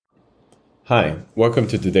Hi, welcome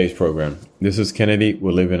to today's program. This is Kennedy.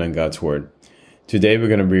 We're living on God's Word. Today we're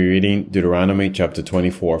going to be reading Deuteronomy chapter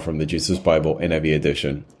 24 from the Jesus Bible NIV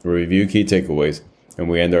edition. We review key takeaways and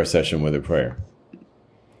we end our session with a prayer.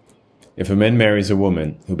 If a man marries a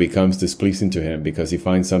woman who becomes displeasing to him because he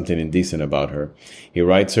finds something indecent about her, he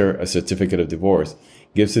writes her a certificate of divorce,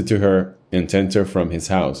 gives it to her, and sends her from his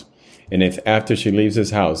house. And if after she leaves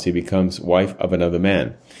his house he becomes wife of another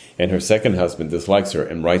man, and her second husband dislikes her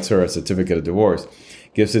and writes her a certificate of divorce,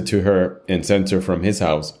 gives it to her and sends her from his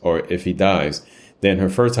house, or if he dies, then her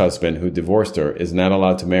first husband who divorced her is not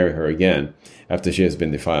allowed to marry her again after she has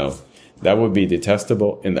been defiled. That would be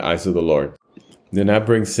detestable in the eyes of the Lord. Do not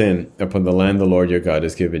bring sin upon the land the Lord your God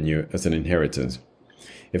has given you as an inheritance.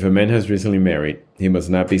 If a man has recently married, he must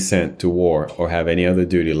not be sent to war or have any other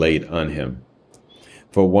duty laid on him.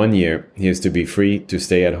 For 1 year, he is to be free to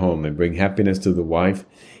stay at home and bring happiness to the wife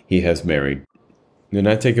he has married. Do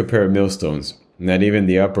not take a pair of millstones, not even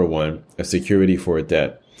the upper one, as security for a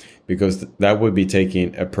debt, because that would be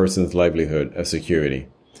taking a person's livelihood as security.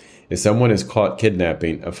 If someone is caught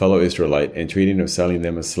kidnapping a fellow Israelite and treating or selling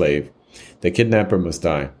them as slave, the kidnapper must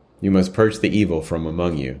die. You must purge the evil from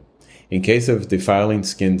among you. In case of defiling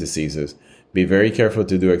skin diseases, be very careful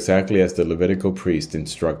to do exactly as the Levitical priest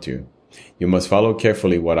instruct you. You must follow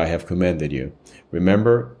carefully what I have commanded you.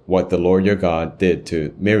 Remember what the Lord your God did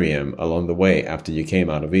to Miriam along the way after you came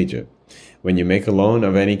out of Egypt. When you make a loan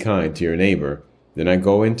of any kind to your neighbor, do not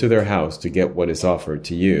go into their house to get what is offered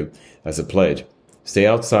to you as a pledge. Stay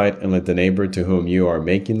outside and let the neighbor to whom you are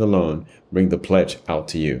making the loan bring the pledge out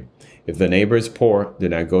to you. If the neighbor is poor, do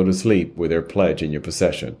not go to sleep with their pledge in your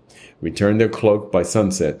possession. Return their cloak by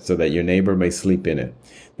sunset so that your neighbor may sleep in it.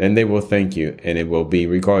 Then they will thank you, and it will be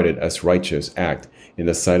regarded as righteous act in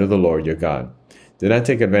the sight of the Lord your God. Do not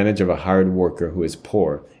take advantage of a hired worker who is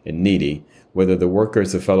poor and needy, whether the worker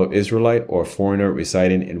is a fellow Israelite or a foreigner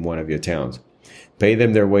residing in one of your towns. Pay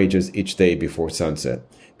them their wages each day before sunset,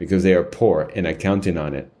 because they are poor and are counting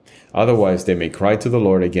on it. Otherwise they may cry to the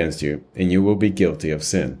Lord against you, and you will be guilty of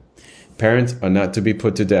sin. Parents are not to be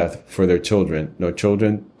put to death for their children, nor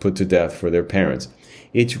children put to death for their parents.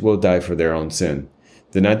 Each will die for their own sin.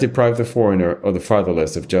 Do not deprive the foreigner or the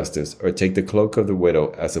fatherless of justice, or take the cloak of the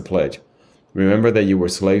widow as a pledge. Remember that you were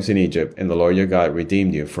slaves in Egypt, and the Lord your God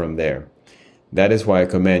redeemed you from there. That is why I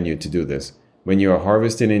command you to do this. When you are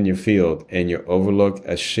harvesting in your field, and you overlook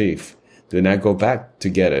a sheaf, do not go back to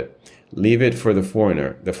get it. Leave it for the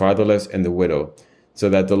foreigner, the fatherless, and the widow, so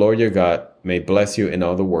that the Lord your God may bless you in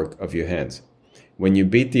all the work of your hands. When you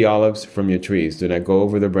beat the olives from your trees, do not go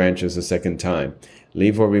over the branches a second time.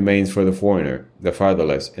 Leave what remains for the foreigner, the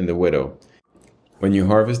fatherless, and the widow. When you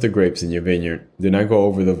harvest the grapes in your vineyard, do not go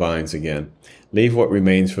over the vines again. Leave what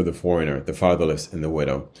remains for the foreigner, the fatherless, and the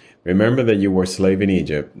widow. Remember that you were a slave in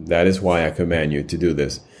Egypt. That is why I command you to do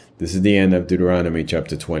this. This is the end of Deuteronomy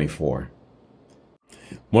chapter 24.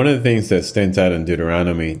 One of the things that stands out in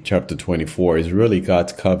Deuteronomy chapter 24 is really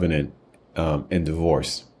God's covenant and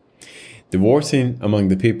divorce. Divorcing among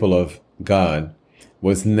the people of God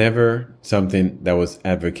was never something that was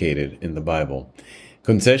advocated in the Bible.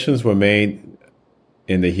 Concessions were made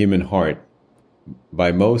in the human heart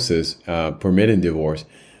by Moses permitting divorce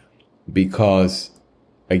because,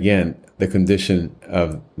 again, the condition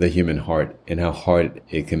of the human heart and how hard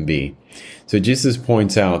it can be. So Jesus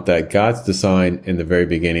points out that God's design in the very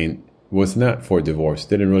beginning was not for divorce,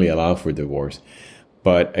 didn't really allow for divorce.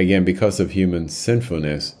 But again, because of human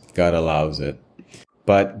sinfulness, God allows it.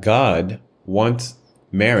 But God wants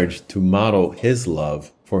marriage to model his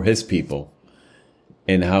love for his people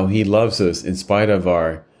and how he loves us in spite of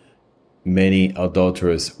our many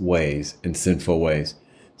adulterous ways and sinful ways.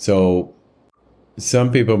 So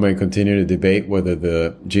some people may continue to debate whether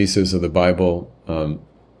the Jesus of the Bible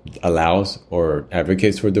allows or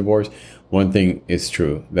advocates for divorce. One thing is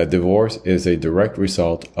true, that divorce is a direct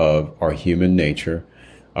result of our human nature,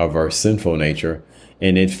 of our sinful nature,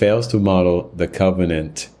 and it fails to model the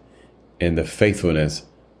covenant and the faithfulness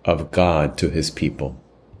of God to his people.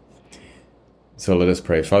 So let us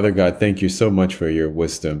pray. Father God, thank you so much for your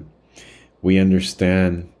wisdom. We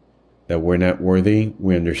understand that we're not worthy.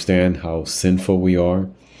 We understand how sinful we are.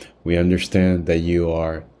 We understand that you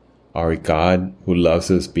are our God who loves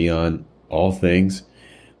us beyond all things.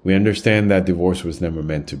 We understand that divorce was never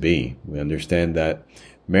meant to be. We understand that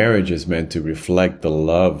marriage is meant to reflect the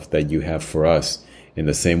love that you have for us in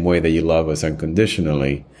the same way that you love us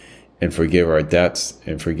unconditionally and forgive our debts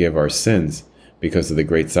and forgive our sins because of the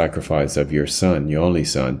great sacrifice of your Son, your only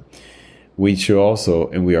Son. We should also,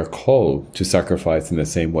 and we are called to sacrifice in the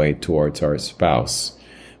same way towards our spouse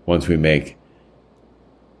once we make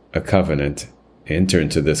a covenant enter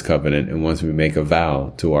into this covenant, and once we make a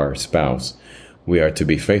vow to our spouse, we are to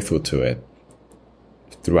be faithful to it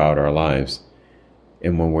throughout our lives.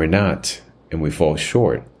 And when we're not, and we fall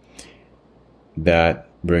short, that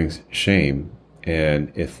brings shame,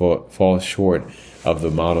 and it falls short of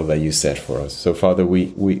the model that you set for us. So, Father,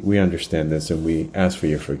 we understand this, and we ask for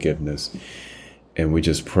your forgiveness. And we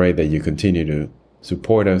just pray that you continue to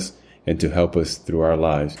support us and to help us through our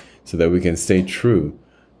lives so that we can stay true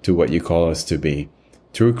to what you call us to be,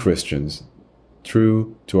 true Christians,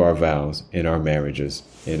 true to our vows in our marriages,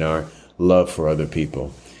 in our love for other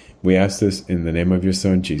people. We ask this in the name of your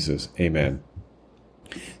Son, Jesus. Amen.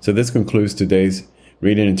 So this concludes today's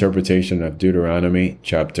reading and interpretation of Deuteronomy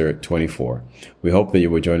chapter 24. We hope that you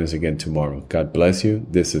will join us again tomorrow. God bless you.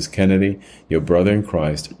 This is Kennedy, your brother in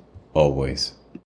Christ, always.